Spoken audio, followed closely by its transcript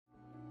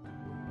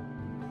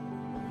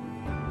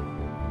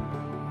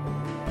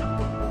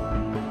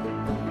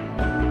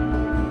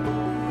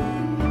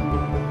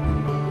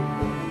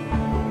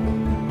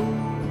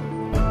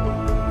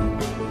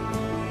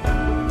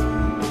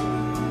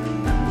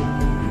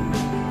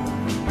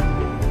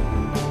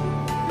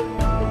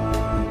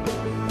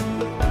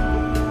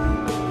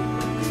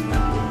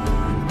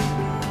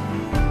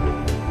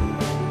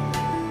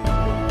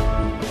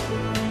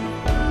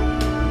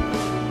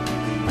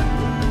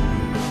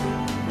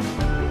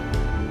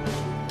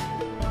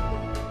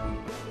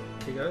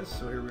guys,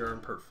 so here we are in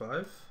part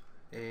 5,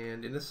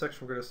 and in this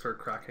section we're going to start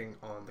cracking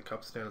on the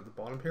cup stand at the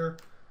bottom here,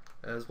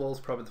 as well as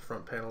probably the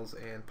front panels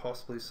and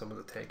possibly some of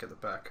the tank at the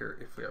back here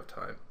if we have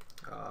time.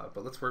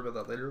 But let's worry about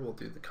that later. We'll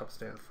do the cup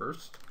stand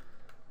first.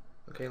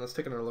 Okay, let's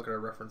take another look at our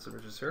reference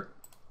images here.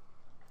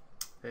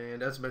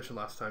 And as mentioned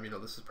last time,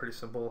 this is pretty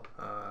simple.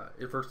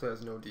 It virtually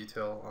has no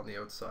detail on the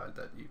outside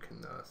that you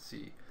can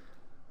see.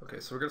 Okay,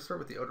 so we're going to start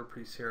with the outer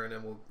piece here, and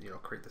then we'll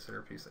create this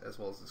inner piece as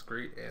well as this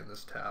grate and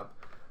this tab.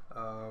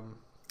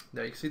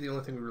 Now you can see the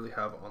only thing we really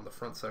have on the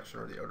front section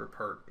or the outer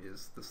part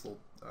is this little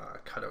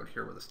cutout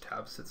here where this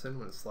tab sits in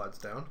when it slides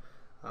down.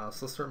 So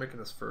let's start making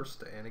this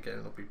first, and again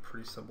it'll be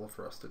pretty simple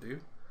for us to do.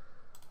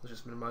 Let's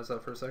just minimize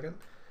that for a second.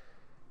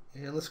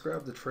 And let's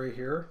grab the tray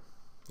here,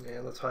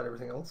 and let's hide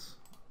everything else.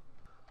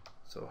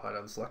 So hide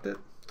unselect it.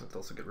 Let's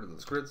also get rid of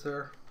those grids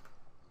there.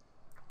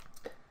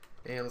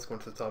 And let's go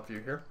into the top view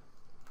here.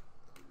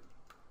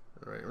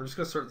 Alright, we're just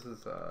going to start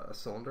with a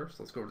cylinder. So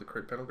let's go over to the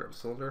crate panel, grab a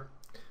cylinder.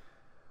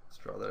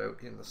 Let's draw that out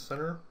in the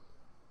center.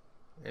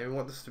 And we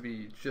want this to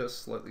be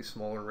just slightly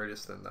smaller in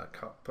radius than that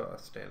cup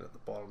stand at the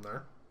bottom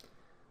there.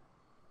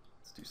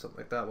 Let's do something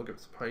like that. We'll give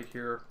it some height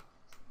here.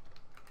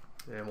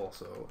 And we'll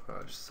also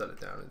just set it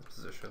down in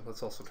position.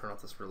 Let's also turn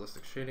off this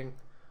realistic shading.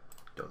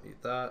 Don't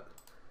need that.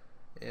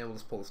 And we'll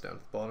just pull this down to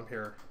the bottom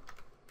here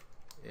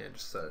and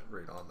just set it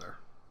right on there.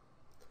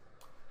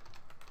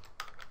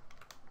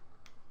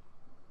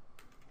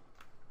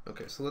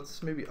 Okay, so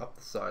let's maybe up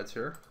the sides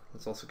here.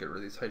 Let's also get rid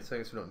of these height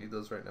settings. We don't need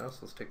those right now, so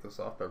let's take those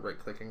off by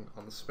right-clicking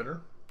on the spinner.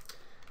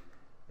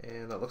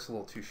 And that looks a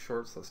little too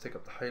short, so let's take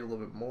up the height a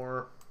little bit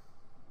more.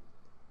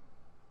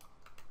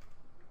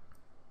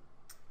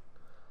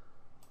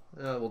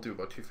 We'll do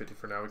about 250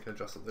 for now. We can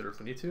adjust it later if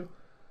we need to.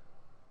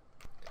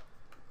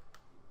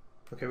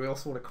 Okay, we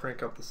also want to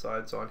crank up the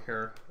sides on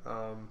here.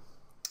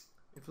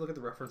 If you look at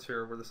the reference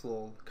here where this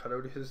little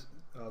cutout is,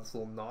 this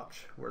little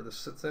notch where this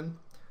sits in,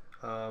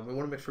 we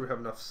want to make sure we have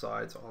enough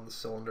sides on the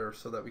cylinder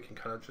so that we can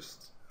kind of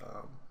just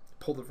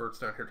pull the verts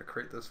down here to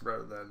create this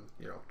rather than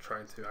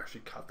trying to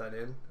actually cut that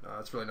in.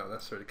 It's really not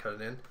necessary to cut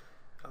it in.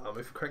 If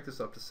we crank this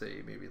up to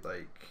say maybe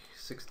like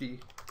 60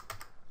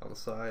 on the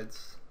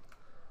sides,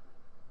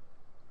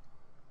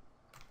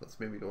 let's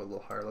maybe go a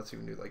little higher. Let's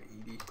even do like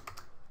 80.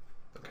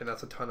 Okay,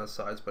 that's a ton of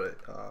sides, but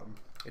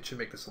it should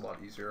make this a lot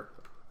easier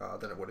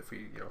than it would if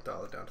we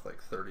dial it down to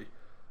like 30.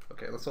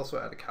 Okay, let's also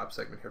add a cap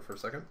segment here for a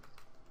second.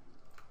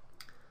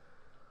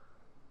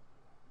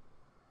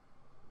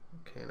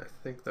 Okay, and I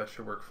think that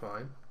should work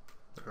fine.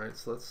 Alright,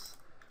 so let's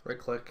right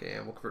click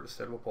and we'll convert to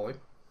steadable poly.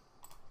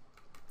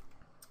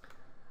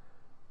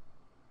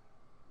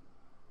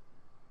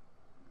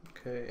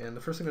 Okay, and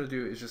the first thing I'm going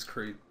to do is just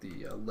create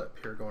the lip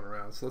here going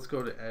around. So let's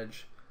go to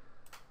edge,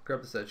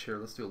 grab this edge here,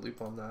 let's do a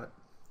loop on that.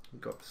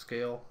 Go up to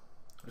scale.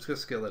 I'm just going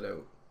to scale it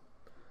out.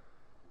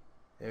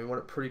 And we want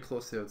it pretty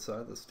close to the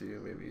outside. Let's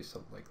do maybe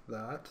something like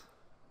that.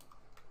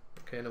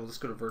 Okay, and then we'll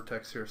just go to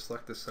vertex here,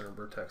 select this center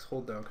vertex,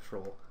 hold down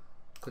control,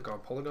 click on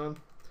polygon.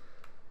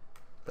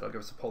 That'll give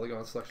us a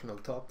polygon selection on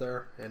the top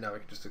there, and now we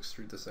can just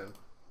extrude this in.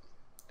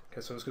 Okay,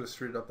 so I'm just going to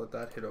extrude it up like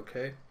that, hit OK.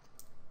 Then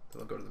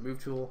I'll go to the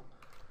move tool.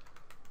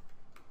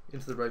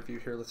 Into the right view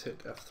here, let's hit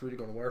F3 to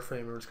go to wireframe,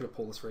 and we're just going to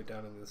pull this right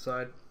down into the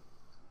side.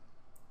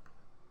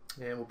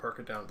 And we'll park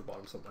it down at the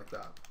bottom, something like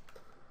that.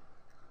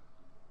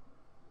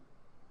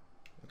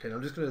 Okay, now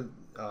I'm just going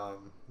to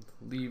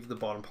leave the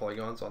bottom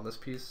polygons on this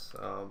piece.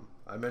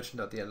 I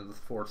mentioned at the end of the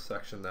fourth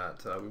section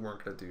that we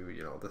weren't going to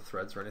do the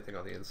threads or anything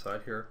on the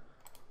inside here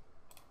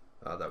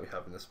that we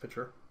have in this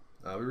picture.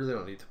 We really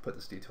don't need to put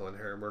this detail in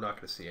here, and we're not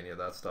going to see any of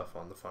that stuff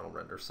on the final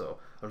render, so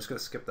I'm just going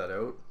to skip that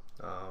out.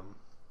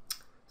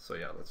 So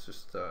yeah, let's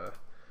just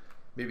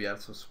maybe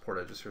add some support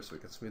edges here so we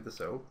can smooth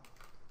this out.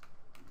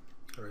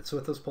 Alright, so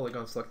with those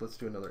polygons select, let's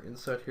do another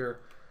inset here,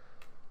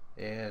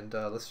 and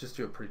let's just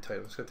do it pretty tight.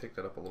 I'm just going to take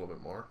that up a little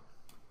bit more.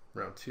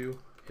 Round 2,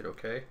 hit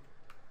OK.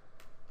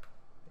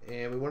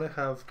 And we want to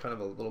have kind of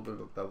a little bit of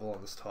a bevel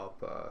on this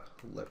top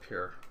lip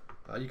here.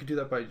 You could do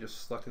that by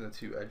just selecting the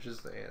two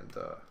edges and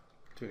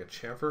doing a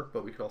chamfer,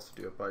 but we could also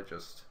do it by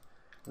just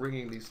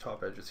ringing these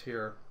top edges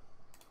here,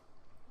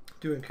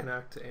 doing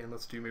connect, and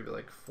let's do maybe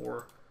like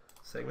 4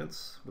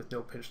 segments with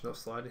no pinch, no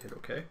slide, and hit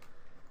OK.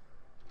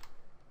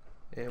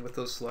 And with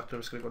those selected,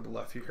 I'm just going to go to the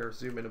left view here,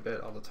 zoom in a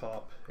bit on the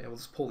top, and we'll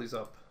just pull these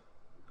up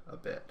a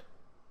bit.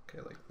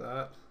 Okay, like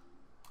that.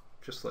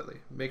 Just slightly.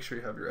 Make sure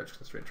you have your edge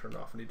constraint turned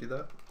off when you do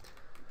that.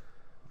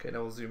 Okay,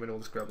 now we'll zoom in, we'll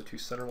just grab the 2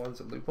 center ones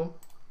and loop them,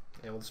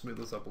 and we'll just move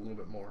those up a little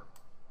bit more.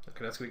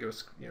 Okay, that's going to give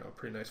us a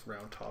pretty nice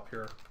round top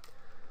here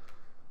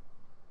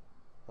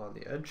on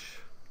the edge.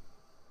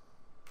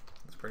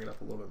 Let's bring it up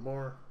a little bit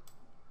more.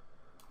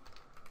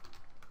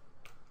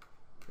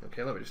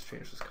 Okay, let me just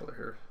change this color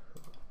here.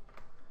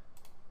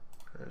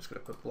 I'm just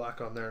going to put black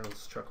on there, and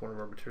let's chuck one of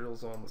our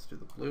materials on. Let's do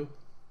the blue.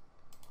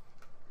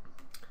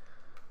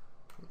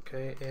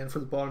 Okay, and for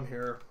the bottom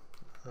here,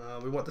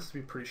 we want this to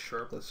be pretty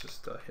sharp. Let's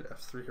just hit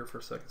F3 here for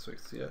a second so we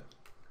can see it.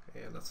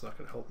 And that's not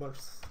going to help much.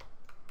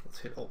 Let's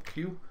hit Alt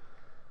Q.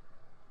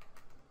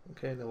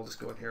 Okay, and then we'll just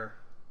go in here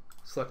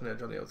select an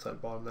edge on the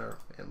outside bottom there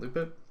and loop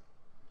it.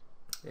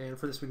 And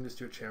for this we can just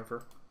do a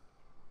chamfer.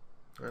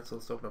 Alright, so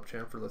let's open up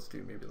chamfer. Let's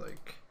do maybe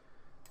like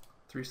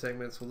 3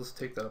 segments. We'll just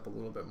take that up a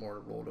little bit more to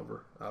roll it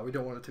over. We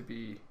don't want it to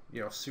be,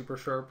 you know, super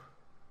sharp.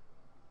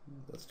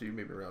 Let's do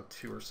maybe around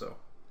 2 or so.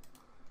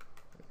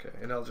 Okay,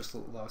 and that'll just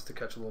allow us to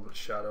catch a little bit of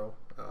shadow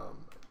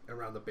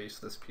around the base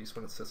of this piece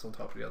when it sits on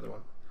top of the other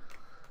one.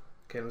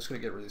 Okay, I'm just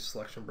going to get rid of these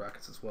selection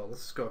brackets as well.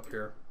 Let's just go up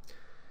here,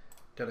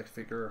 down to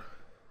configure,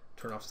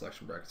 turn off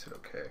selection brackets, hit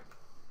OK.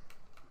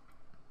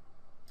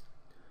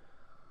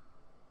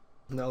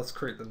 Now let's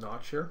create the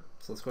notch here.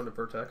 So let's go into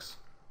vertex.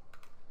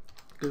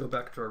 Go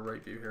back to our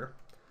right view here.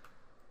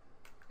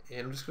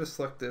 And I'm just going to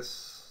select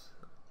this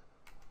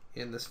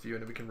in this view,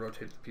 and then we can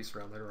rotate the piece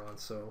around later on.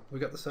 So we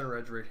got the center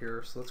edge right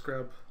here. So let's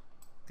grab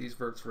these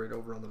verts right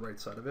over on the right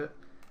side of it.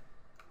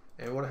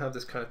 And we want to have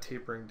this kind of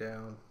tapering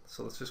down.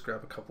 So let's just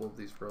grab a couple of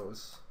these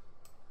rows.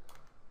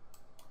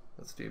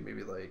 Let's do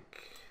maybe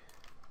like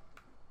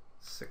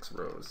 6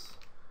 rows.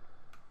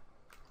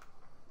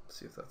 Let's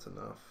see if that's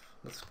enough.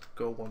 Let's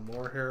go one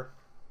more here.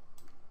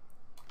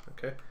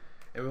 Okay,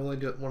 and we only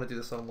want to do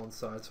this on one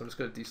side, so I'm just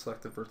going to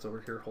deselect the verts over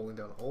here, holding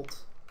down Alt.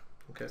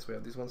 Okay, so we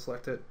have these ones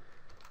selected.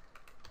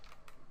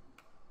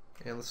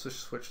 And let's just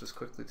switch this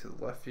quickly to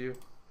the left view.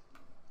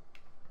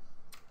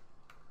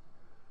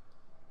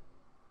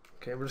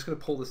 Okay, we're just going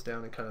to pull this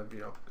down and kind of,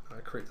 you know,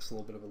 create this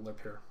little bit of a lip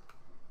here.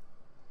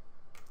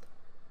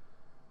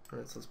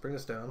 Alright, so let's bring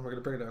this down. We're going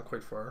to bring it down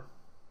quite far.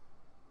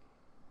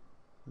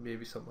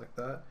 Maybe something like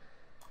that.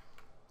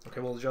 Okay,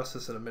 we'll adjust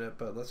this in a minute,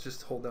 but let's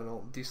just hold down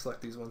Alt and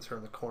deselect these ones here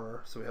in the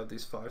corner. So we have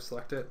these 5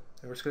 selected,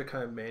 and we're just going to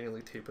kind of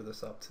manually taper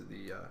this up to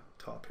the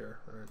top here.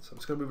 Alright, so I'm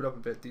just going to move it up a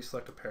bit,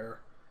 deselect a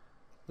pair,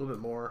 a little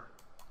bit more,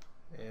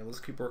 and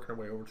let's keep working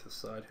our way over to the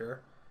side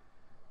here.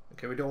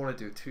 Okay, we don't want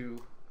to do too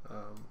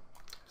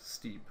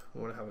steep.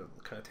 We want to have it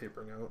kind of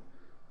tapering out.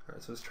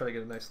 Alright, so let's try to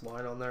get a nice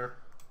line on there.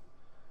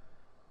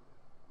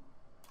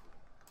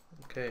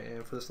 Okay,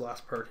 and for this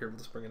last part here, we'll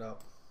just bring it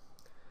up.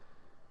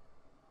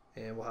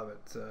 And we'll have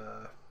it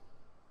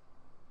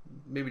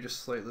maybe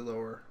just slightly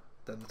lower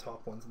than the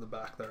top ones in the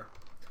back there.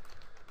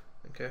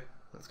 Okay,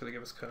 that's going to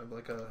give us kind of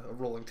like a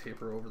rolling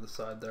taper over the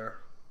side there,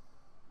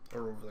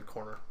 or over the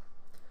corner.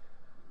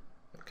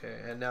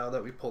 Okay, and now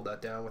that we pulled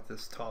that down with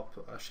this top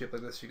shape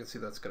like this, you can see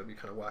that's going to be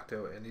kind of whacked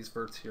out, and these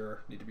verts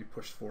here need to be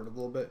pushed forward a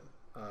little bit.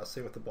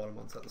 Same with the bottom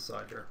ones at the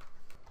side here.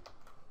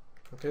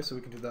 Okay, so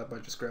we can do that by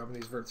just grabbing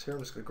these verts here.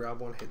 I'm just going to grab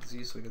one, hit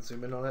Z so we can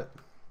zoom in on it.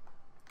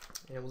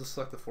 And we'll just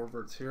select the 4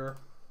 verts here.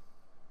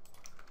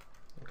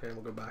 Okay, and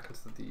we'll go back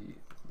into the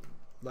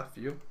left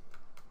view.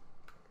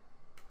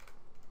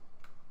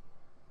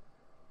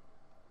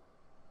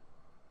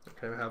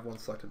 Okay, we have one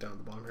selected down at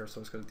the bottom here, so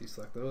I'm just going to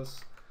deselect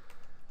those.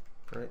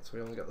 Alright, so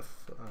we only got the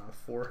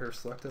 4 here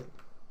selected.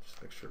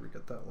 Just make sure we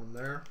get that one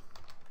there.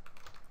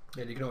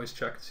 And you can always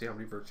check and see how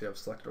many verts you have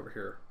selected over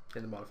here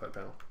in the modified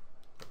panel.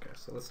 Okay,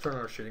 so let's turn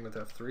on our shading with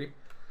F3. And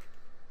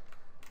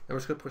we're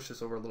just going to push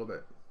this over a little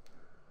bit.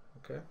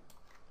 Okay,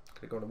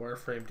 going to go into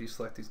wireframe,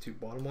 deselect these 2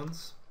 bottom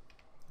ones,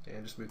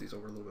 and just move these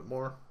over a little bit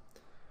more.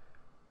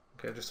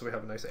 Okay, just so we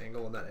have a nice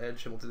angle on that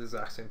edge, and we'll do the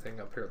exact same thing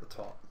up here at the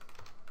top.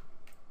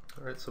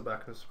 Alright, so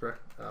back in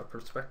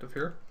perspective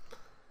here.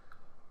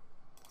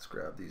 Let's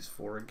grab these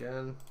 4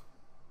 again.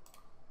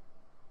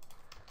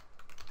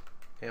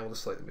 And we'll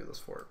just slightly move those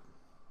forward.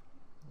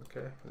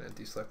 Okay, and then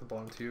deselect the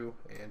bottom 2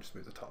 and just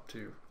move the top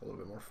 2 a little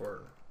bit more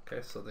forward.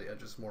 Okay, so the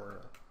edge is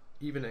more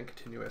even and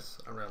continuous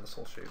around this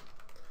whole shape.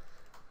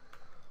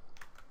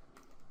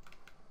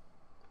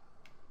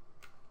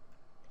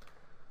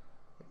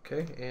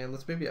 Okay, and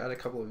let's maybe add a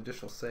couple of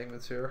additional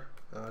segments here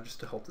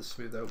just to help this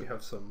smooth out. We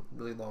have some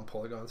really long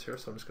polygons here,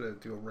 so I'm just going to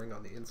do a ring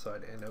on the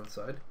inside and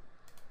outside.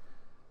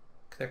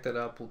 Connect that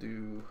up, we'll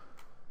do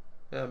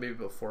maybe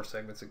about 4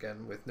 segments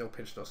again with no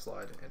pinch, no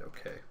slide, and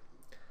OK.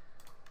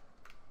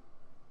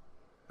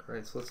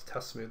 Alright, so let's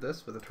test smooth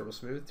this with a turbo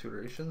smooth, 2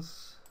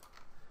 iterations,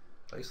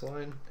 ice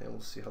line, and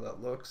we'll see how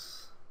that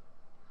looks.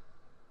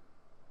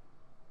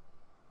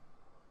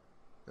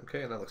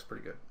 Okay, and that looks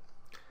pretty good.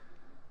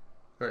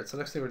 Alright, so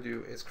next thing we're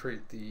going to do is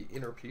create the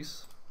inner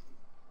piece,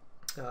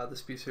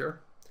 this piece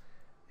here,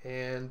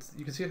 and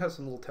you can see it has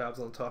some little tabs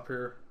on the top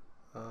here.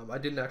 I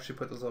didn't actually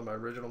put those on my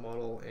original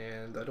model,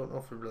 and I don't know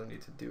if we really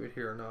need to do it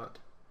here or not.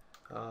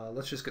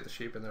 Let's just get the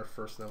shape in there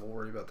first, and then we'll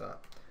worry about that.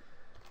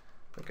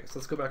 Okay, so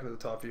let's go back into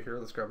the top view here.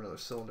 Let's grab another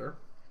cylinder,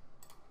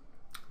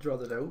 draw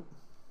that out.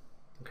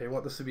 Okay, I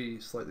want this to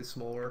be slightly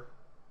smaller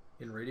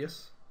in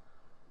radius.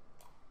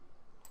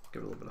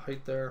 Give it a little bit of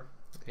height there.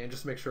 And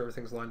just to make sure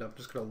everything's lined up, I'm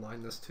just going to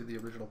align this to the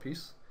original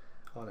piece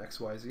on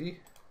XYZ.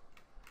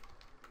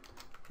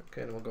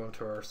 Okay, and we'll go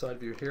into our side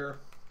view here.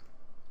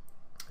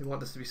 We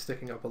want this to be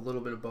sticking up a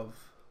little bit above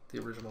the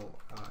original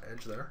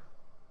edge there.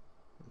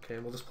 Okay,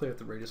 and we'll just play with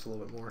the radius a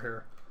little bit more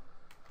here.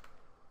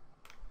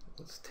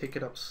 Let's take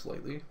it up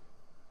slightly.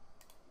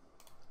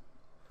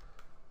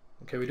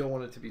 Okay, we don't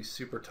want it to be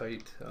super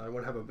tight. I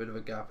want to have a bit of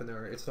a gap in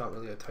there. It's not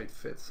really a tight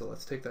fit, so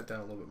let's take that down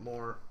a little bit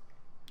more.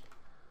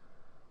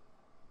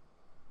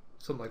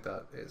 Something like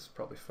that is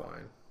probably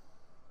fine.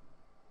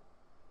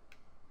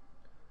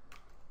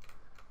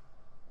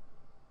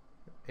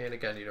 And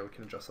again, you know, we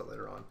can adjust that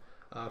later on.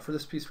 For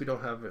this piece, we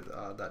don't have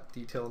that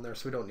detail in there,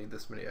 so we don't need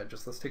this many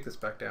edges. Let's take this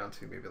back down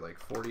to maybe like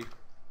 40.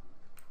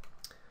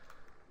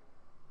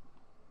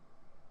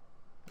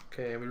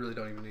 Okay, and we really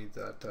don't even need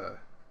that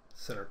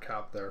center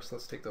cap there, so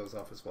let's take those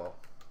off as well.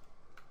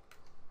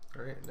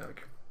 Alright, now we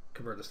can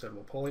convert this to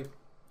editable poly.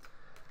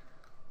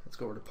 Let's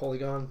go over to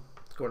polygon.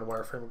 Let's go into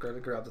wireframe. We're going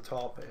to grab the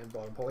top and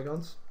bottom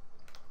polygons.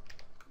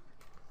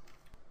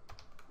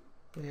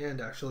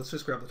 And actually, let's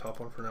just grab the top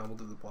one for now. We'll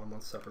do the bottom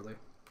one separately.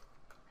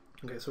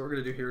 Okay, so what we're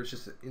going to do here is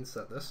just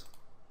inset this.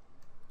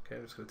 Okay,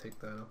 I'm just going to take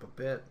that up a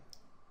bit.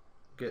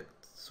 Get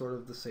sort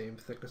of the same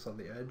thickness on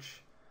the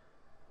edge.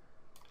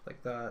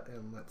 Like that,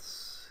 and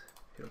let's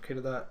hit OK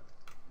to that.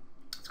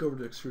 Let's go over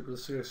to extrude.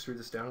 Let's extrude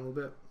this down a little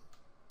bit.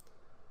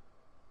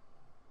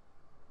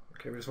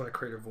 Okay, we just want to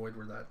create a void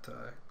where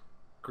that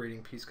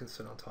grating piece can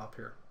sit on top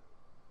here.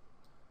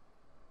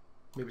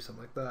 Maybe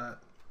something like that.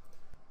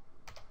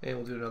 And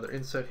we'll do another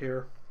inset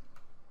here.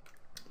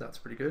 That's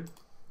pretty good.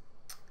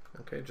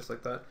 Okay, just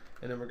like that.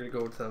 And then we're going to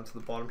go down to the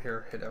bottom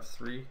here, hit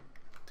F3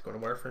 to go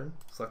into wireframe.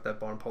 Select that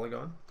bottom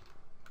polygon.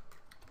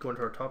 Go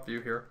into our top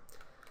view here.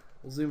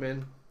 We'll zoom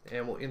in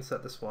and we'll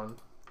inset this one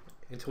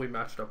until we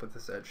match it up with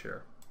this edge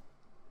here.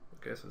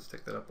 Okay, so let's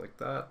take that up like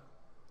that.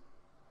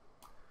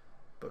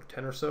 About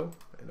 10 or so,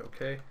 and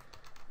OK.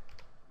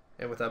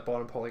 And with that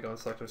bottom polygon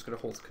selected, I'm just going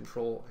to hold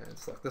Control and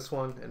select this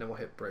one, and then we'll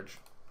hit Bridge.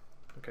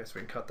 Okay, so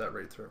we can cut that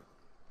right through.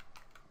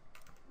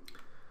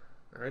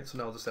 Alright, so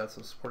now I'll just add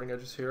some supporting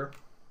edges here.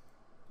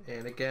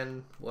 And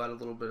again, we'll add a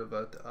little bit of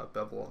a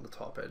bevel on the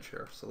top edge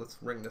here. So let's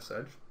ring this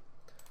edge.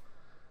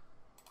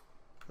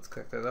 Let's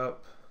connect that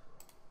up.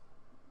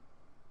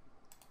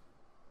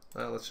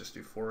 Let's just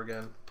do 4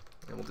 again,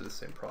 and we'll do the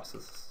same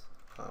process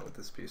with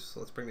this piece. So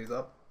let's bring these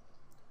up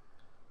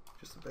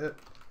just a bit.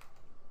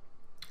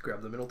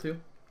 Grab the middle two,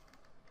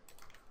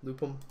 loop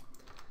them,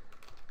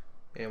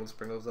 and let's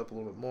bring those up a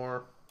little bit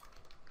more,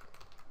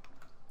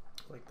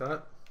 like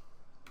that.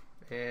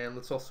 And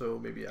let's also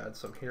maybe add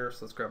some here.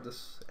 So let's grab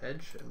this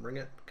edge and ring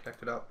it,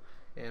 connect it up.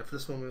 And for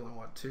this one, we only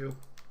want 2.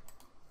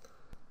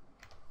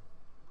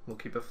 We'll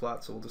keep it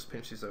flat, so we'll just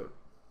pinch these out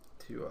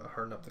to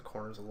harden up the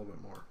corners a little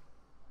bit more.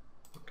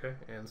 Okay,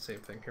 and same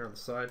thing here on the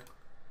side.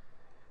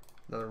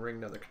 Another ring,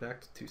 another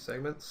connect, 2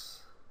 segments,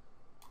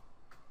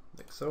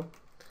 like so.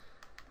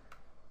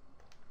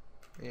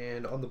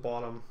 And on the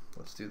bottom,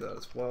 let's do that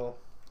as well.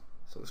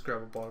 So let's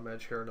grab a bottom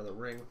edge here, another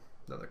ring,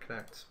 another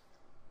connect,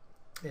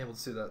 and we'll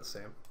do that the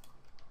same.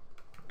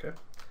 Okay.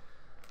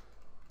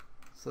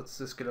 So let's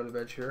just get out of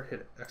edge here,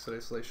 hit exit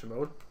isolation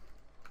mode.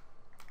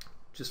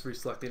 Just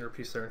reselect the inner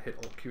piece there and hit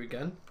Alt Q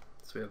again.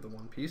 So we have the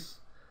one piece.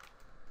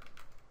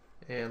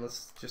 And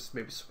let's just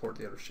maybe support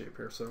the outer shape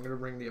here. So I'm going to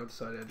ring the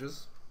outside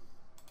edges,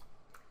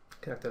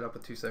 connect that up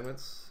with 2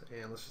 segments,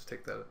 and let's just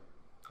take that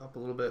up a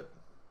little bit.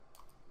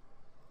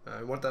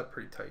 I want that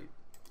pretty tight.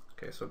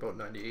 Okay, so about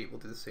 98. We'll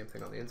do the same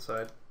thing on the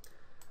inside.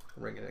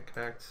 Ring it and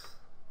connect.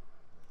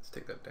 Let's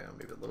take that down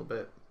maybe a little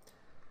bit.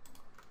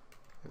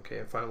 Okay,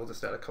 and finally we'll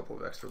just add a couple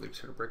of extra loops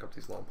here to break up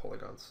these long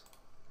polygons.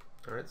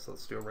 Alright, so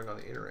let's do a ring on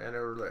the inner and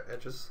outer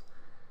edges,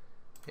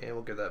 and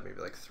we'll give that maybe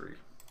like 3,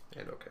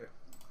 and okay.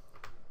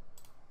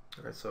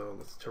 Alright, so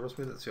let's turbo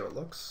smooth it, see how it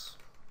looks.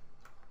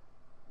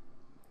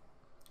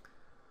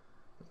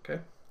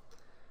 Okay,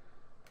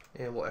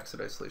 and we'll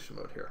exit isolation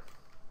mode here.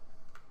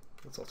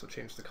 Let's also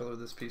change the color of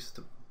this piece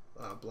to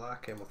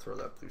black, and we'll throw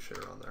that blue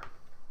shader on there.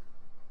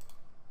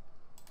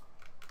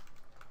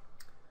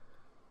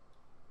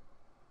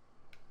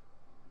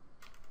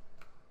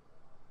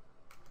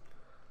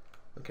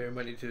 Okay, we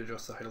might need to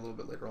adjust the height a little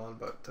bit later on,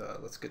 but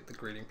let's get the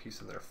grating piece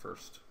in there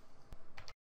first.